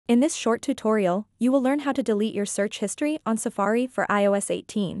In this short tutorial, you will learn how to delete your search history on Safari for iOS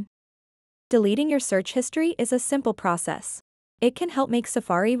 18. Deleting your search history is a simple process. It can help make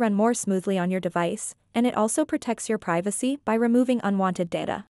Safari run more smoothly on your device, and it also protects your privacy by removing unwanted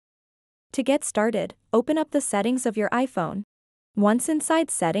data. To get started, open up the settings of your iPhone. Once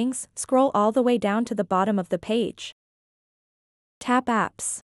inside Settings, scroll all the way down to the bottom of the page. Tap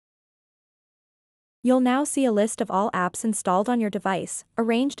Apps. You'll now see a list of all apps installed on your device,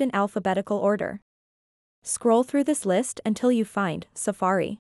 arranged in alphabetical order. Scroll through this list until you find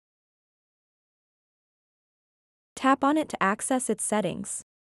Safari. Tap on it to access its settings.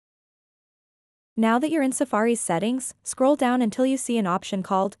 Now that you're in Safari's settings, scroll down until you see an option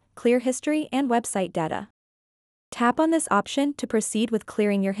called Clear History and Website Data. Tap on this option to proceed with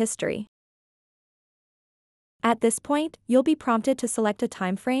clearing your history. At this point, you'll be prompted to select a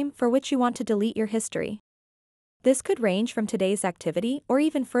time frame for which you want to delete your history. This could range from today's activity or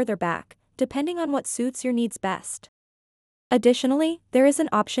even further back, depending on what suits your needs best. Additionally, there is an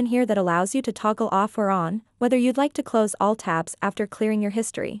option here that allows you to toggle off or on whether you'd like to close all tabs after clearing your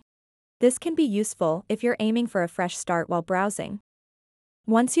history. This can be useful if you're aiming for a fresh start while browsing.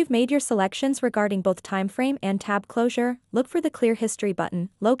 Once you've made your selections regarding both time frame and tab closure, look for the Clear History button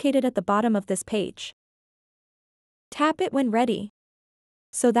located at the bottom of this page. Tap it when ready.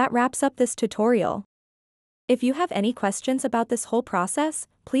 So that wraps up this tutorial. If you have any questions about this whole process,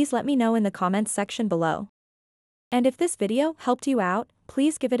 please let me know in the comments section below. And if this video helped you out,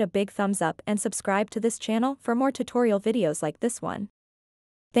 please give it a big thumbs up and subscribe to this channel for more tutorial videos like this one.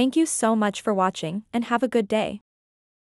 Thank you so much for watching and have a good day.